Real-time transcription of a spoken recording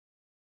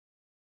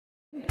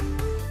One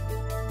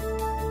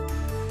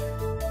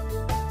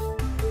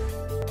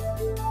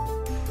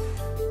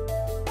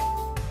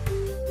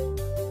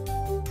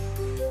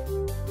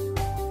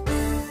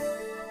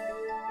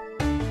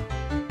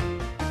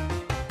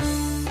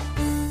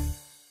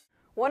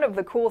of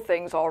the cool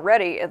things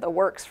already in the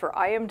works for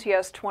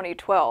IMTS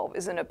 2012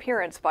 is an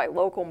appearance by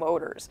Local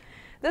Motors.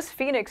 This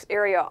Phoenix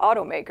area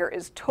automaker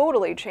is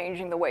totally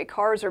changing the way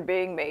cars are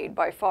being made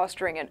by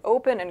fostering an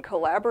open and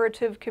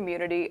collaborative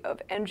community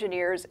of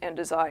engineers and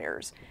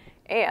designers.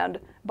 And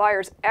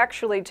buyers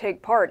actually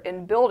take part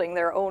in building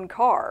their own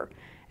car.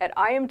 At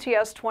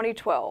IMTS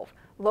 2012,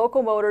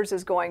 Local Motors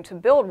is going to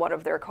build one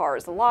of their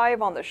cars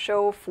live on the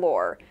show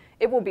floor.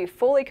 It will be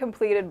fully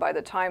completed by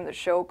the time the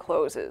show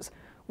closes.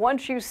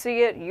 Once you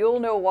see it, you'll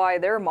know why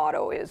their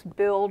motto is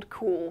Build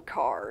Cool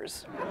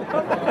Cars.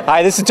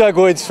 Hi, this is Doug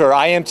Woods for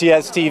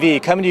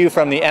IMTSTV, coming to you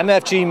from the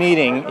MFG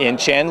Meeting in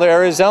Chandler,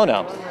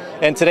 Arizona.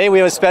 And today we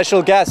have a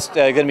special guest,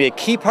 going to be a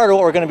key part of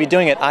what we're going to be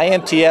doing at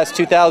IMTS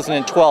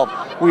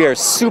 2012. We are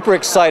super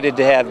excited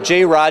to have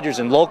Jay Rogers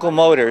and Local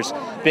Motors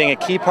being a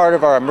key part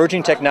of our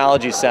Emerging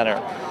Technology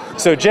Center.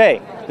 So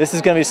Jay, this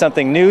is going to be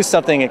something new,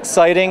 something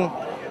exciting.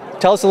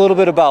 Tell us a little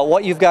bit about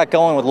what you've got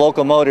going with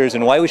Local Motors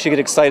and why we should get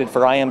excited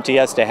for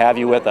IMTS to have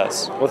you with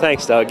us. Well,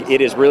 thanks, Doug.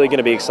 It is really going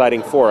to be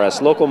exciting for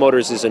us. Local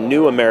Motors is a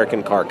new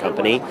American car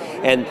company,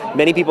 and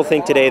many people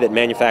think today that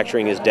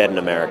manufacturing is dead in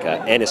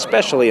America, and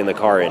especially in the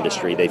car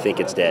industry, they think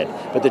it's dead.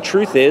 But the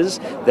truth is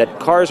that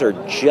cars are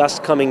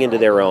just coming into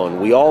their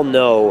own. We all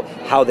know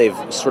how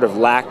they've sort of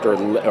lacked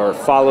or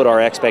followed our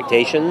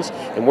expectations,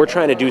 and we're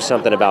trying to do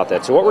something about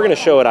that. So what we're going to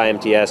show at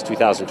IMTS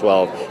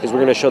 2012 is we're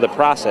going to show the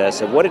process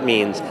of what it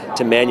means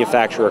to manufacture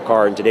a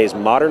car in today's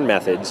modern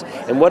methods,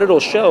 and what it'll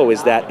show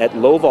is that at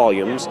low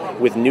volumes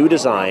with new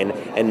design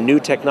and new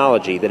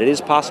technology that it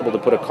is possible to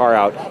put a car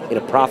out in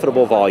a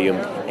profitable volume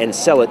and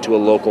sell it to a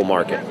local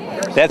market.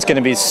 That's going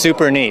to be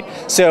super neat.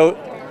 So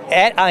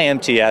at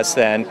IMTS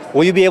then,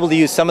 will you be able to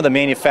use some of the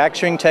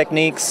manufacturing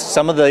techniques,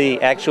 some of the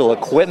actual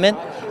equipment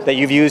that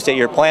you've used at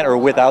your plant or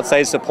with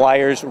outside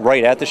suppliers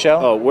right at the show?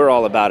 Oh, we're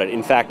all about it.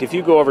 In fact, if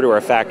you go over to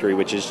our factory,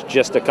 which is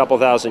just a couple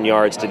thousand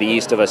yards to the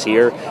east of us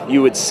here,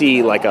 you would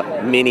see like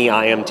a mini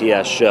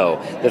IMTS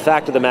show. The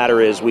fact of the matter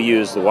is we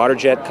use the water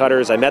jet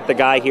cutters. I met the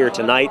guy here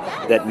tonight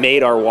that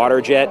made our water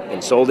jet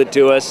and sold it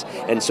to us.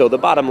 And so the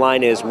bottom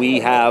line is we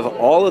have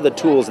all of the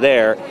tools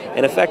there,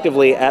 and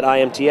effectively at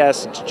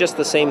IMTS, it's just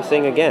the same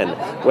thing again.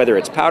 Whether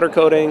it's powder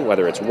coating,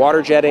 whether it's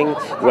water jetting,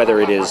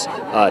 whether it is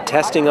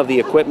testing of the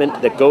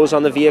equipment that goes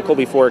on the vehicle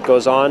before it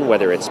goes on,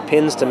 whether it's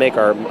pins to make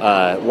our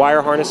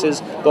wire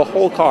harnesses, the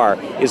whole car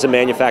is a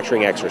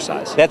manufacturing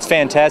exercise. That's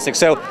fantastic.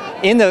 So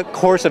in the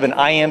course of an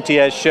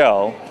IMTS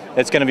show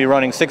that's going to be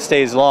running 6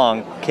 days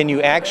long, can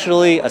you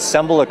actually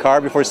assemble a car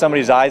before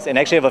somebody's eyes and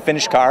actually have a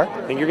finished car?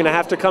 And you're going to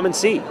have to come and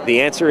see.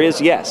 The answer is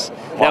yes.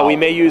 Wow. Now we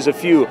may use a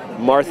few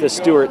Martha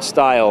Stewart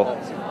style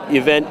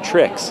event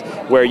tricks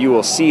where you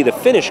will see the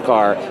finished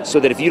car so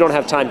that if you don't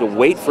have time to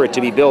wait for it to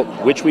be built,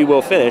 which we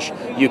will finish,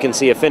 you can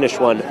see a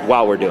finished one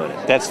while we're doing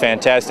it. That's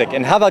fantastic.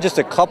 And how about just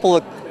a couple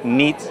of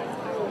neat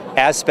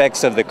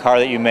aspects of the car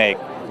that you make?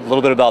 A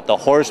little bit about the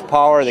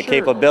horsepower, the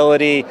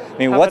capability. I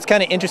mean, what's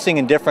kind of interesting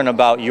and different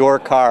about your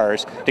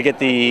cars to get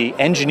the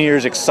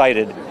engineers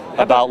excited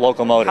about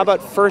Local Motors? How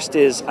about first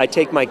is I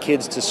take my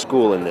kids to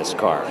school in this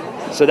car.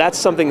 So that's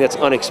something that's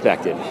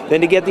unexpected.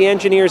 Then to get the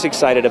engineers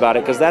excited about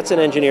it, because that's an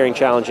engineering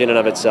challenge in and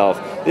of itself,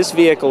 this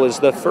vehicle is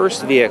the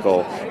first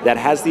vehicle that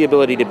has the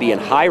ability to be in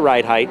high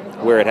ride height,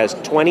 where it has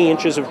 20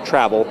 inches of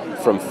travel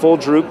from full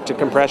droop to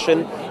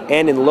compression,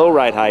 and in low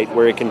ride height,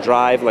 where it can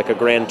drive like a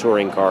grand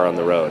touring car on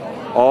the road.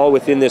 All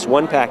within this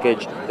one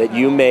package that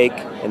you make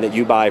and that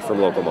you buy from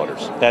Local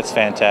Motors. That's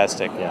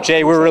fantastic. Yeah.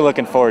 Jay, we're really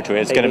looking forward to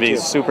it. It's going to be too.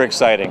 super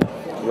exciting.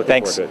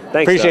 Thanks. Thanks.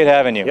 Appreciate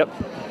having you. Yep.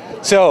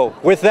 So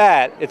with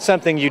that, it's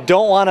something you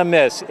don't want to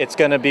miss. It's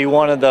going to be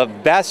one of the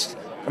best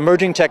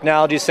emerging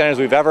technology centers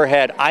we've ever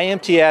had.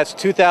 IMTS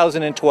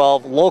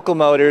 2012, Local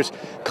Motors.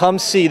 Come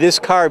see this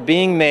car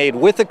being made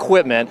with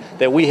equipment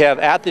that we have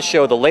at the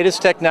show. The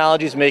latest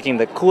technologies making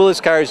the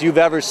coolest cars you've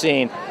ever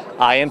seen.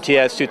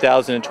 IMTS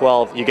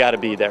 2012, you got to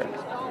be there.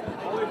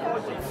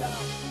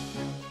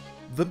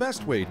 The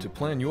best way to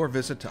plan your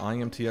visit to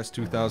IMTS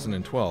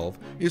 2012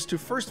 is to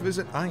first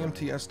visit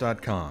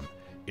IMTS.com.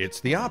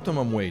 It's the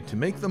optimum way to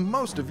make the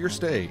most of your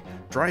stay,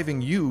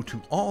 driving you to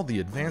all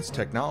the advanced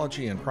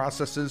technology and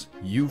processes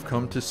you've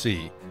come to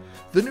see.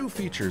 The new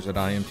features at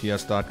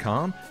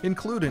IMTS.com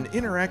include an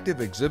interactive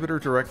exhibitor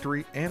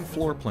directory and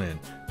floor plan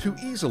to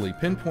easily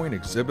pinpoint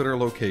exhibitor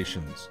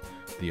locations.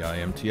 The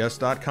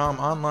IMTS.com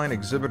online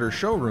exhibitor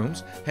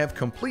showrooms have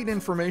complete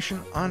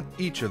information on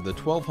each of the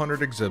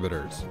 1,200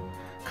 exhibitors.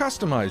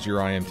 Customize your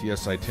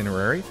IMTS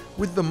itinerary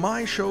with the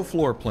My Show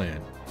floor plan.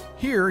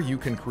 Here you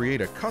can create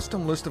a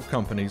custom list of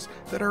companies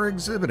that are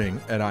exhibiting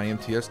at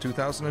IMTS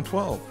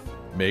 2012.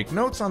 Make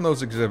notes on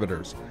those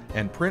exhibitors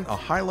and print a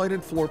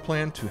highlighted floor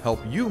plan to help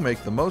you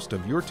make the most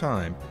of your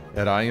time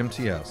at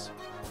IMTS.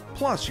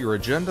 Plus, your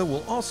agenda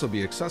will also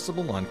be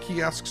accessible on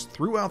kiosks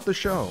throughout the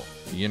show.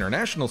 The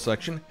international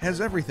section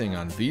has everything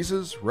on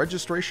visas,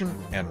 registration,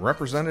 and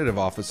representative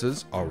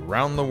offices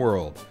around the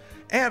world.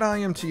 Add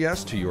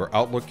IMTS to your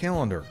Outlook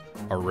calendar,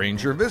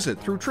 arrange your visit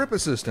through Trip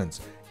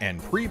Assistance,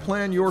 and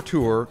pre-plan your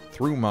tour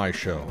through My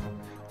Show.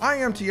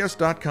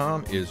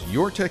 IMTS.com is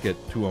your ticket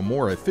to a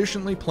more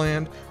efficiently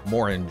planned,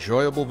 more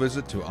enjoyable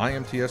visit to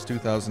IMTS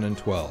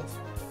 2012.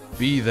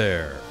 Be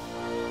there.